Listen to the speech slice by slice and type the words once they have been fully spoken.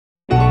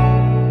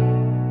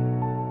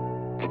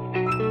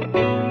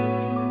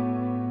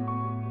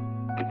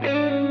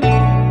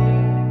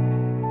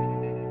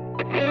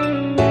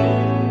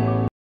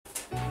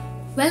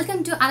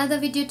Welcome to another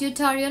video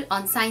tutorial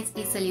on Science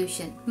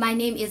eSolution. My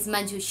name is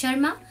Manju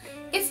Sharma.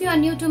 If you are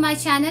new to my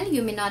channel,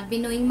 you may not be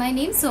knowing my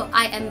name. So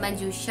I am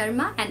Manju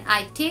Sharma and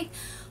I take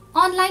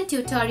online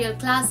tutorial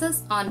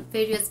classes on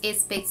various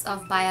aspects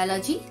of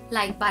biology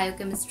like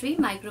biochemistry,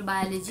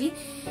 microbiology,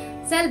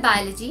 cell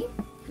biology,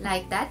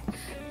 like that.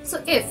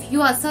 So if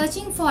you are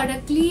searching for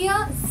a clear,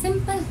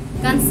 simple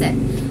concept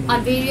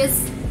on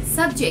various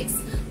subjects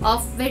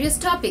of various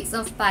topics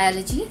of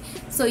biology,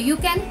 so you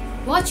can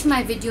watch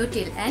my video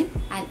till end,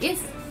 and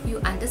if you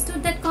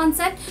understood that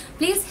concept,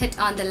 please hit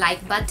on the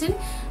like button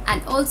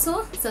and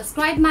also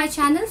subscribe my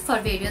channel for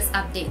various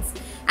updates.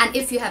 And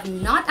if you have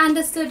not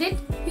understood it,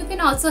 you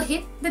can also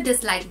hit the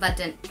dislike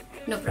button,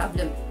 no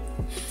problem.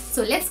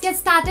 So let's get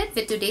started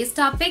with today's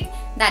topic,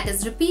 that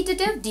is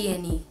repetitive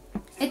DNA.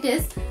 It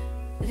is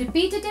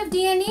repetitive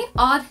DNA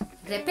or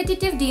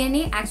repetitive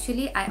DNA.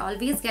 Actually, I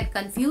always get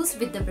confused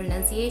with the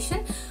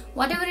pronunciation.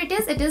 Whatever it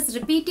is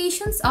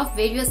repetitions of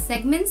various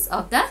segments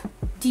of the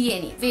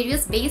DNA,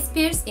 various base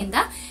pairs in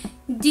the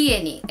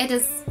DNA. It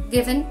is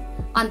given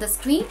on the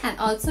screen and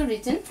also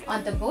written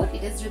on the board.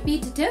 It is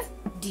repetitive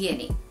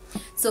DNA.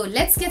 So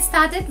let's get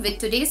started with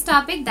today's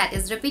topic, that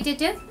is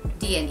repetitive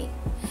DNA.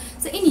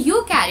 So in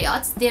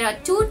eukaryotes, there are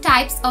two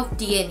types of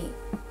DNA.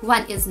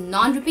 One is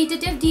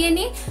non-repetitive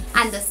DNA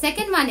and the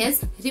second one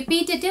is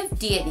repetitive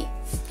DNA.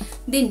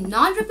 The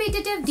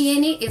non-repetitive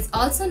DNA is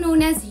also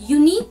known as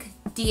unique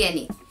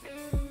DNA.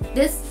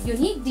 This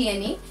unique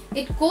DNA,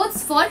 it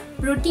codes for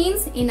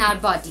proteins in our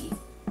body.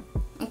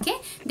 Okay,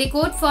 they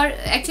code for,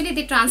 actually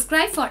they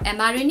transcribe for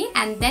mRNA,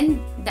 and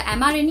then the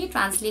mRNA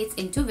translates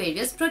into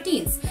various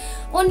proteins.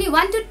 Only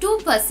 1 to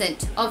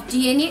 2% of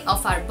DNA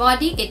of our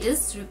body, it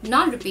is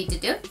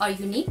non-repetitive or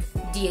unique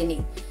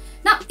DNA.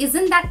 Now,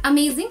 isn't that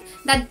amazing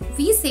that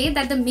we say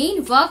that the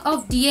main work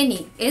of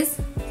DNA is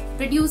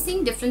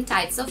producing different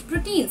types of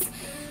proteins?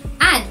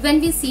 And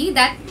when we see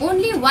that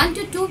only 1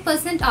 to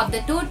 2% of the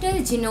total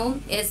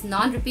genome is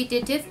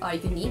non-repetitive or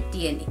unique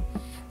DNA,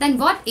 then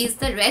what is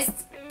the rest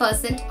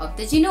percent of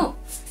the genome?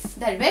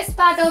 The rest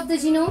part of the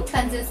genome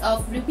consists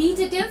of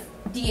repetitive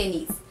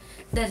DNAs.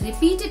 The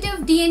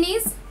repetitive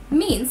DNAs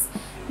means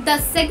the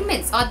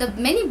segments or the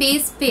many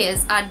base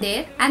pairs are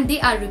there and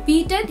they are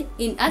repeated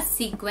in a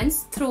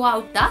sequence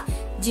throughout the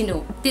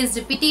genome. These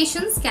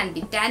repetitions can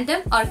be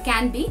tandem or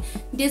can be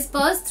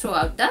dispersed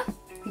throughout the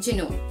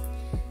genome.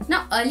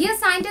 Now, earlier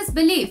scientists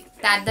believed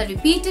that the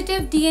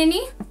repetitive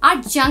DNA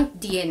are junk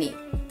DNA.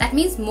 That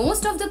means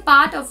most of the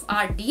part of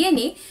our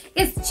DNA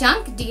is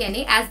junk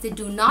DNA, as they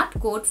do not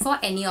code for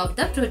any of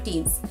the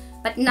proteins.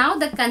 But now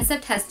the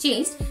concept has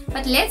changed.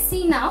 But let's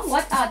see now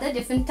what are the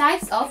different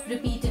types of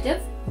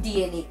repetitive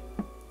DNA.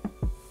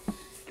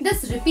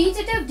 This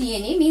repetitive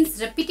DNA means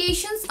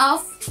repetitions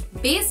of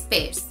base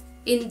pairs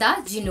in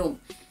the genome.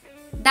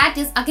 That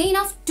is again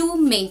of two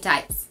main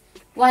types.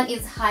 One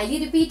is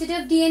highly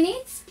repetitive DNA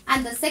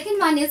and the second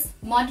one is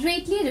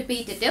moderately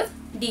repetitive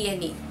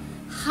DNA.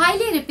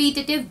 Highly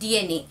repetitive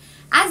DNA,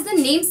 as the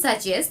name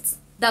suggests,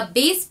 the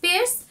base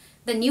pairs,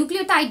 the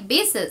nucleotide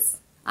bases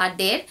are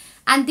there,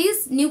 and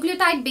these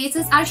nucleotide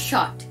bases are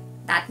short.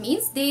 That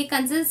means they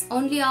consist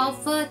only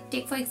of,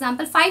 take for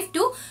example, 5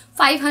 to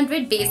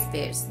 500 base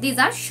pairs. These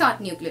are short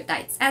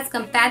nucleotides as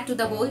compared to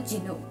the whole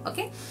genome.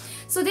 Okay,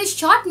 so these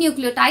short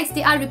nucleotides,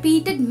 they are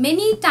repeated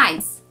many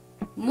times.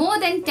 More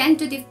than 10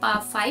 to the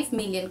power 5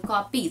 million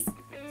copies.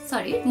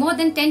 More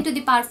than 10 to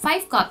the power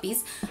 5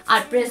 copies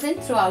are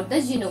present throughout the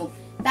genome.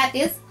 That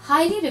is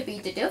highly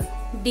repetitive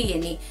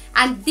DNA.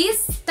 And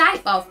this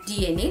type of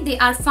DNA, they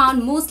are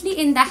found mostly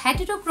in the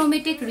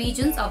heterochromatic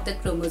regions of the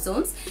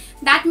chromosomes.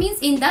 That means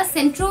in the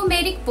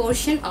centromeric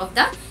portion of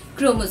the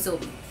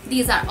chromosome.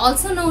 These are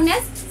also known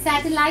as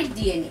satellite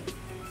DNA.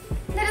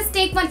 Let us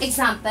take one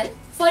example.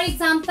 For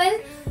example,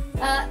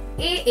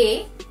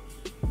 AA,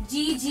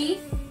 GG,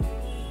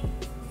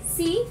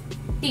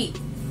 CT.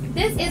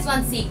 This is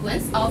one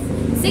sequence of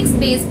 6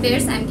 base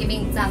pairs. I am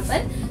giving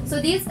example. So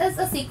this is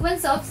a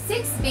sequence of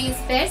 6 base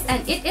pairs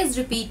and it is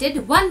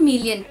repeated 1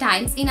 million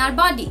times in our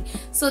body.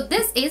 So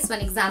this is one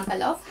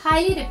example of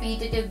highly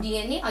repetitive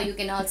DNA, or you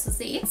can also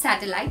say it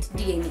satellite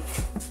DNA.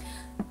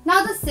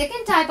 Now the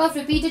second type of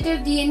repetitive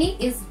DNA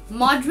is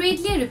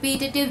moderately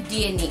repetitive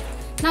DNA.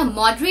 Now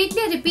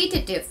moderately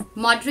repetitive,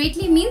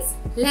 moderately means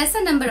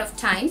lesser number of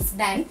times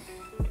than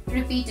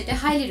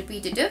highly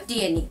repetitive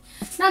DNA.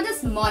 Now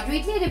this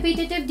moderately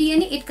repetitive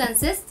DNA, it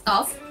consists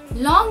of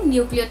long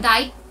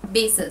nucleotide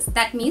bases.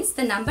 That means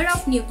the number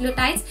of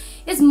nucleotides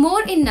is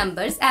more in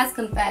numbers as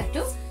compared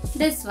to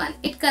this one.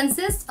 It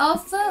consists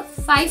of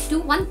 5 to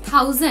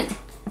 1000.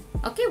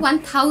 Okay,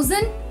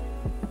 1000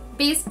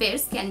 base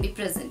pairs can be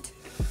present.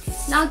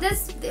 Now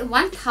this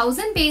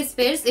 1000 base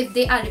pairs, if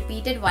they are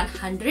repeated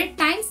 100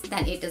 times,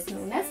 then it is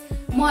known as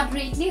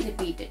moderately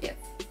repetitive.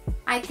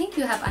 I think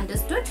you have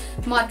understood.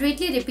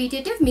 Moderately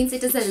repetitive means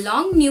it is a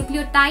long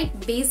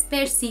nucleotide base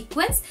pair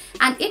sequence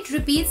and it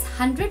repeats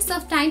hundreds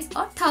of times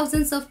or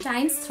thousands of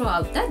times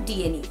throughout the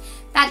DNA.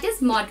 That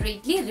is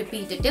moderately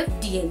repetitive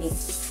DNA.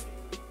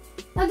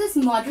 Now this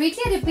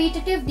moderately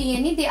repetitive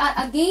DNA, they are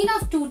again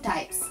of two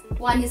types.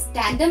 One is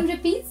tandem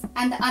repeats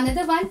and the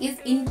another one is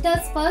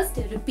interspersed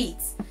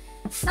repeats.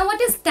 Now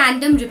what is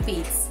tandem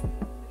repeats?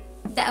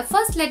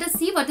 First let us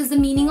see what is the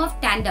meaning of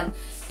tandem.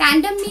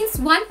 Tandem means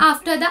one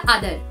after the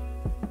other,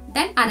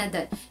 then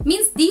another.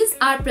 Means these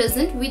are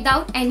present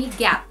without any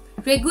gap,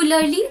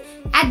 regularly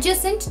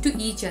adjacent to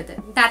each other.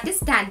 That is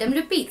tandem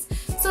repeats.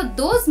 So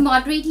those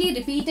moderately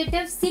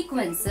repetitive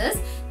sequences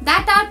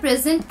that are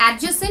present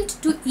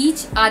adjacent to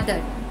each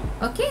other,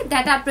 okay,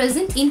 that are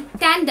present in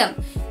tandem,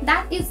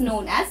 that is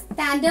known as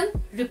tandem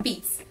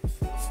repeats.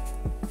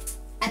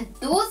 And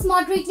those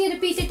moderately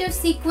repetitive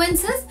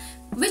sequences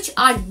which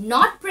are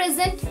not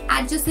present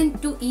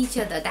adjacent to each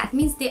other, that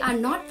means they are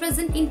not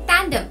present in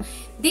tandem,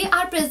 they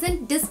are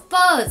present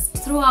dispersed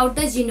throughout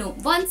the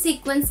genome. One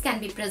sequence can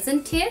be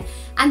present here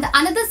and the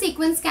another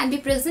sequence can be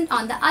present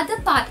on the other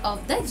part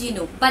of the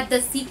genome, but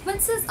the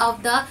sequences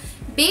of the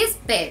base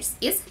pairs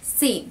is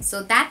same.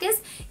 So that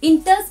is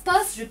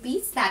interspersed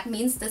repeats. That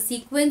means the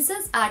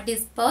sequences are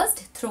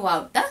dispersed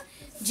throughout the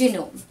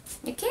genome.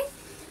 Okay.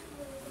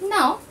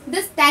 Now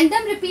this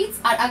tandem repeats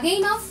are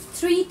again of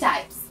three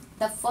types.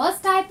 The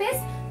first type is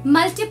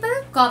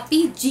multiple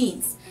copy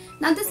genes.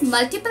 Now this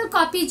multiple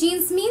copy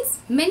genes means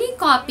many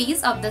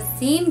copies of the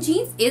same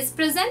genes is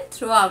present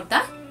throughout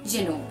the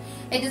genome.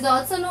 It is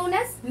also known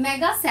as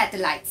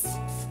megasatellites.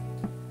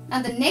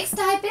 Now the next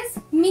type is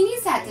mini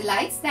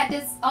satellites, that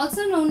is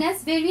also known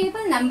as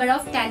variable number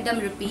of tandem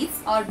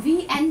repeats or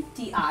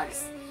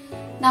VNTRs.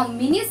 Now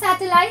mini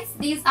satellites,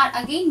 these are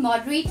again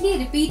moderately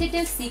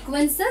repetitive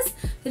sequences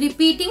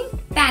repeating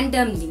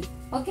tandemly,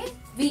 okay,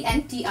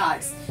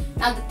 VNTRs.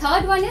 Now the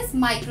third one is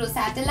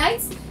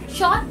microsatellites,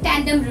 short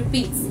tandem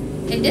repeats.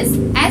 It is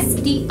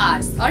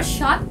STRs or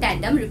short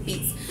tandem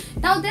repeats.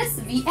 Now this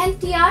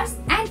VNTRs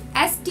and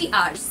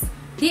STRs,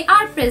 they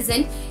are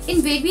present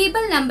in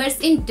variable numbers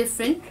in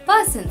different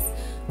persons.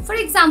 For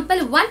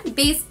example, one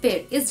base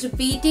pair is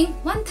repeating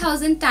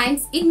 1000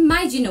 times in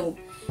my genome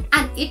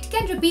and it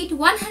can repeat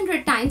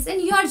 100 times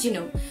in your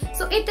genome.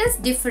 So it is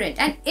different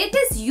and it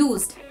is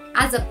used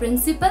as a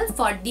principle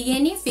for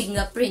DNA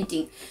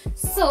fingerprinting.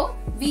 So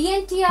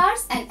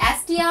VNTRs and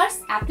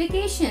STRs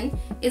application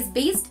is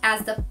based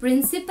as the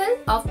principle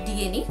of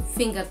DNA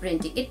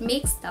fingerprinting. It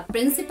makes the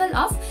principle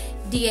of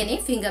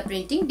DNA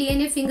fingerprinting.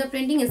 DNA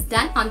fingerprinting is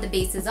done on the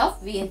basis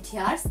of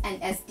VNTRs and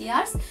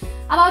STRs.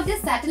 About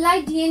this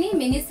satellite DNA,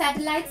 mini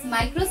satellites,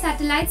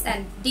 microsatellites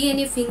and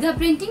DNA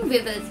fingerprinting we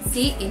will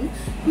see in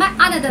my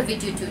another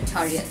video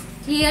tutorial.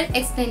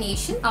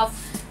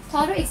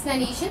 Thorough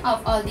explanation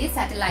of all these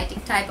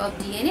satellitic type of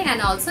DNA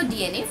and also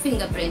DNA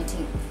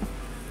fingerprinting.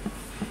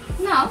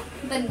 Now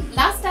the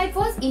last type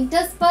was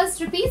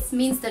interspersed repeats,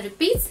 means the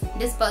repeats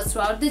dispersed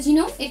throughout the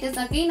genome. It is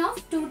again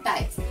of two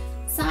types,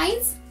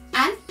 signs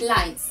and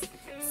lines.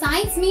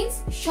 Signs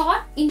means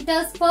short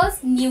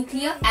interspersed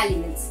nuclear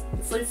elements.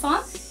 Full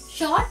form,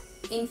 short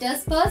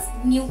interspersed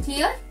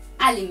nuclear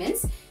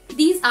elements.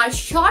 These are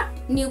short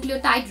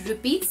nucleotide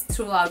repeats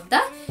throughout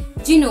the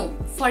genome.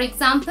 For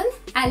example,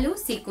 allo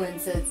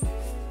sequences.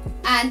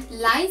 And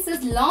lines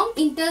is long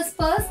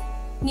interspersed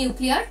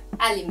nuclear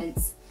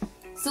elements.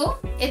 So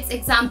its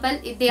example,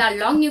 if they are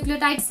long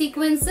nucleotide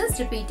sequences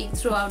repeating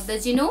throughout the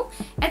genome,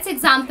 its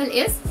example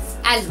is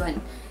L1.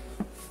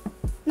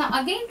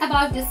 Now again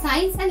about the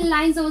signs and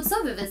lines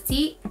also we will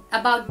see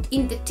about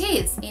in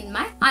details in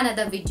my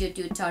another video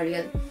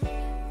tutorial.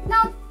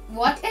 Now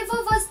whatever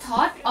was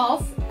thought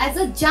of as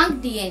a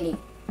junk DNA,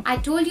 I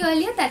told you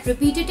earlier that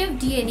repetitive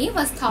DNA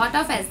was thought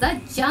of as the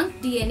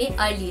junk DNA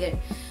earlier.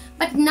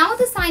 But now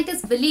the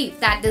scientists believe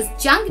that this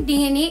junk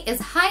DNA is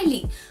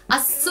highly a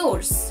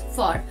source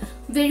for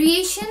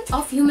variation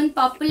of human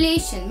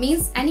population,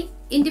 means any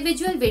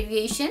individual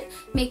variation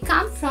may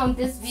come from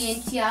this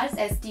VNTRs,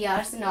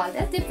 STRs and all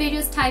that, the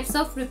various types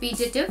of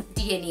repetitive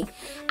DNA,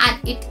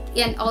 and it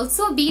can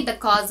also be the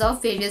cause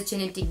of various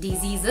genetic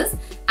diseases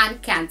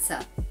and cancer.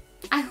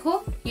 I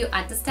hope you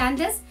understand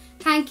this.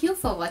 Thank you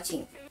for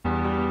watching.